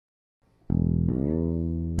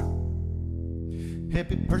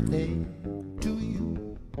Happy birthday to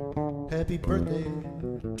you. Happy birthday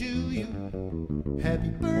to you. Happy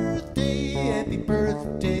birthday, happy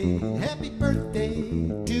birthday, happy birthday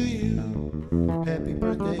to you. Happy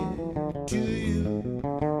birthday to you.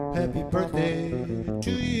 Happy birthday